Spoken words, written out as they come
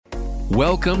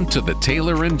Welcome to the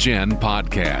Taylor and Jen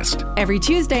podcast. Every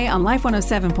Tuesday on Life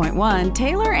 107.1,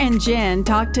 Taylor and Jen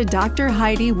talk to Dr.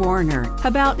 Heidi Warner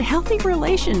about healthy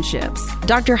relationships.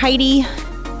 Dr. Heidi,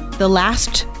 the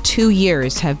last 2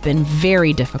 years have been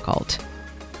very difficult.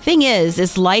 Thing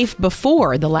is life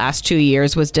before the last 2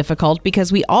 years was difficult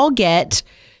because we all get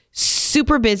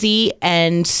super busy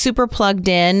and super plugged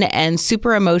in and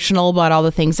super emotional about all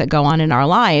the things that go on in our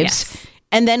lives. Yes.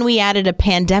 And then we added a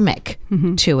pandemic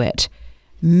to it.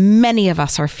 Many of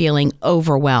us are feeling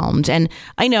overwhelmed. And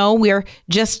I know we're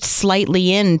just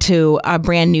slightly into a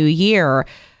brand new year,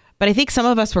 but I think some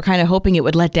of us were kind of hoping it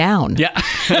would let down. Yeah.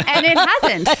 And it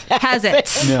hasn't, has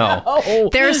it? No.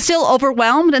 They're still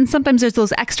overwhelmed, and sometimes there's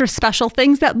those extra special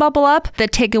things that bubble up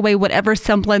that take away whatever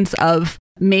semblance of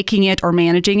making it or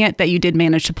managing it that you did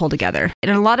manage to pull together.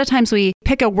 And a lot of times we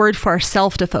pick a word for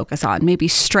ourselves to focus on, maybe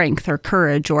strength or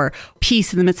courage or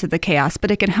peace in the midst of the chaos,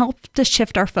 but it can help to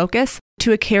shift our focus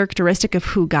to a characteristic of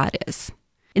who God is.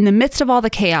 In the midst of all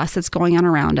the chaos that's going on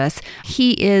around us,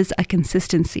 He is a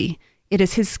consistency. It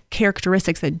is His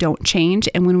characteristics that don't change.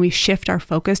 And when we shift our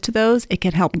focus to those, it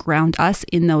can help ground us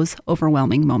in those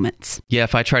overwhelming moments. Yeah,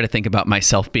 if I try to think about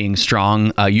myself being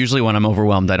strong, usually when I'm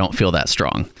overwhelmed, I don't feel that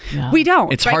strong. Yeah. We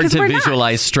don't. It's right? hard 'Cause to we're not.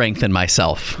 visualize strength in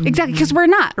myself. Exactly, because we're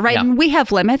not, right? Yeah. And we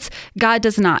have limits. God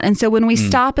does not. And so when we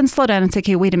stop and slow down and say,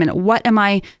 okay, wait a minute, what am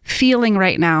I feeling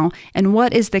right now? And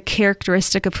what is the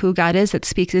characteristic of who God is that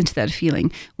speaks into that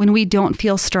feeling? When we don't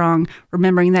feel strong,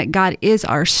 remembering that God is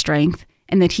our strength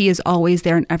and that He is always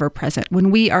there and ever present.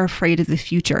 When we are afraid of the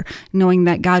future, knowing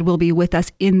that God will be with us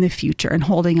in the future and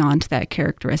holding on to that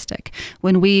characteristic.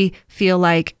 When we feel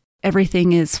like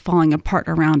everything is falling apart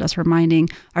around us, reminding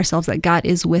ourselves that God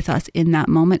is with us in that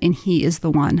moment and He is the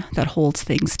one that holds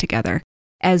things together.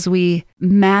 As we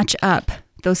match up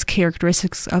those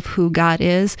characteristics of who God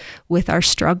is with our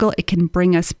struggle, it can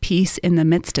bring us peace in the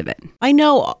midst of it. I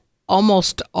know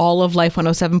almost all of Life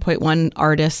 107.1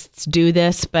 artists do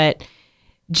this, but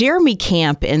Jeremy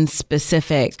Camp in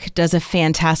specific does a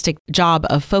fantastic job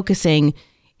of focusing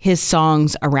his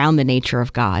songs around the nature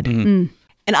of God. And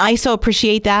I so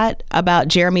appreciate that about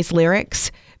Jeremy's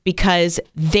lyrics because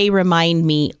they remind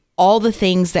me all the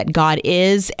things that God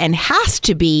is and has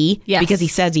to be because He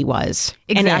says He was.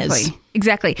 Exactly. And is.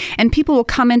 Exactly. And people will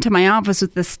come into my office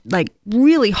with this like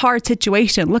really hard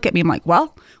situation. Look at me. I'm like,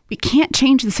 well, we can't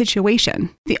change the situation.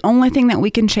 The only thing that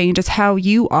we can change is how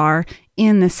you are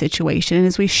in this situation. And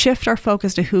as we shift our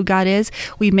focus to who God is,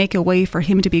 we make a way for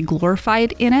Him to be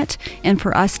glorified in it and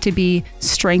for us to be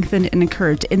strengthened and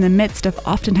encouraged in the midst of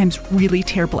oftentimes really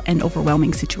terrible and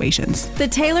overwhelming situations. The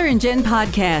Taylor and Jen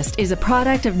podcast is a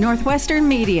product of Northwestern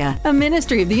Media, a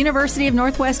ministry of the University of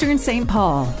Northwestern St.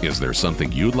 Paul. Is there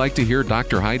something you'd like to hear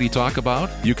Dr. Heidi talk about?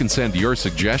 You can send your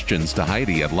suggestions to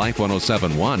Heidi at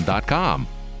life1071.com.